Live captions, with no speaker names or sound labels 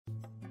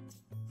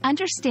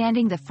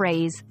Understanding the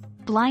phrase,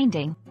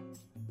 blinding.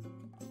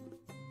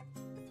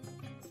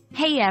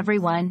 Hey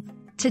everyone!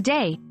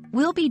 Today,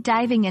 we'll be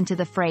diving into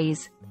the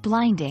phrase,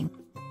 blinding.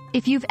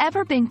 If you've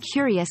ever been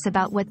curious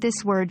about what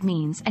this word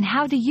means and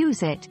how to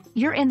use it,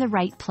 you're in the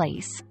right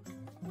place.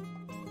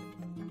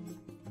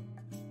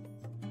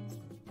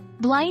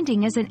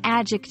 Blinding is an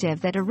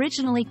adjective that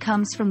originally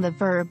comes from the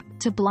verb,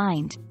 to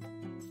blind.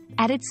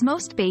 At its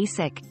most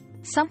basic,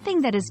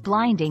 something that is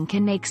blinding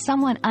can make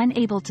someone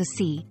unable to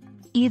see,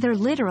 either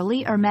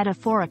literally or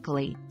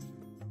metaphorically.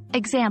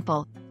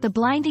 Example, the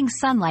blinding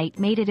sunlight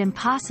made it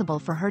impossible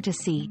for her to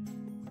see.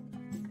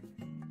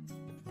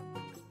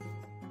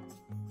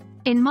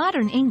 In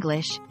modern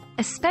English,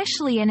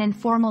 especially in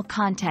informal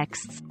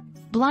contexts,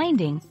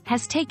 blinding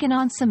has taken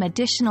on some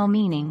additional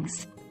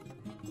meanings.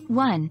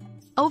 1.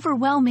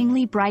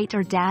 Overwhelmingly bright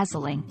or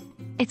dazzling.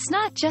 It's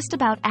not just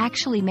about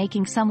actually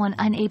making someone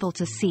unable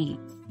to see.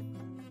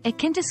 It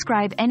can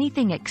describe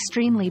anything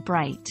extremely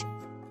bright.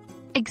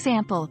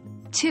 Example,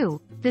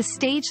 2. The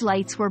stage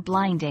lights were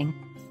blinding.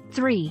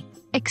 3.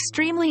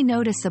 Extremely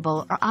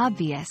noticeable or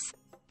obvious.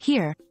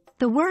 Here,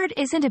 the word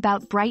isn't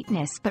about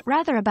brightness but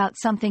rather about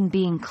something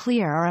being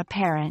clear or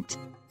apparent.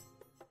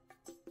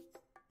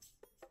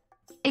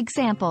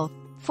 Example,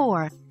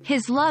 4.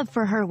 His love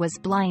for her was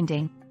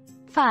blinding.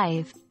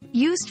 5.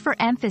 Used for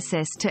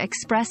emphasis to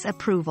express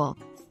approval.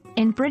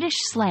 In British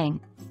slang,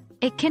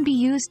 it can be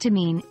used to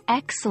mean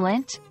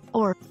excellent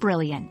or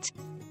brilliant.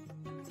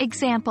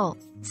 Example,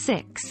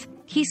 6.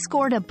 He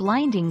scored a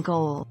blinding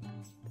goal.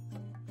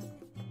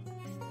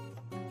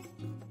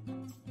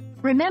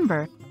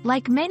 Remember,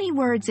 like many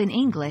words in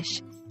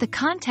English, the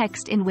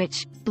context in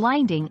which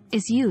blinding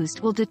is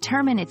used will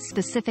determine its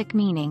specific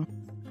meaning.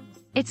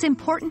 It's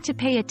important to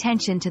pay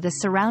attention to the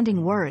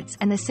surrounding words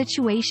and the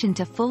situation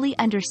to fully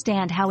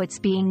understand how it's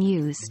being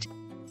used.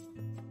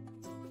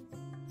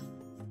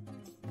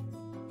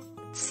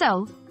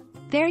 So,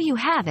 there you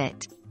have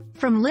it.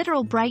 From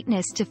literal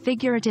brightness to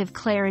figurative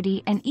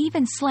clarity and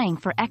even slang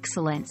for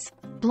excellence,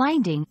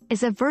 blinding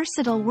is a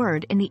versatile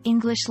word in the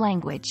English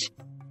language.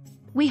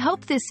 We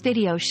hope this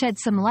video shed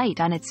some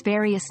light on its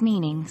various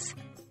meanings.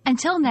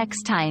 Until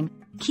next time,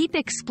 keep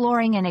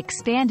exploring and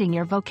expanding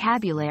your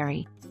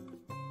vocabulary.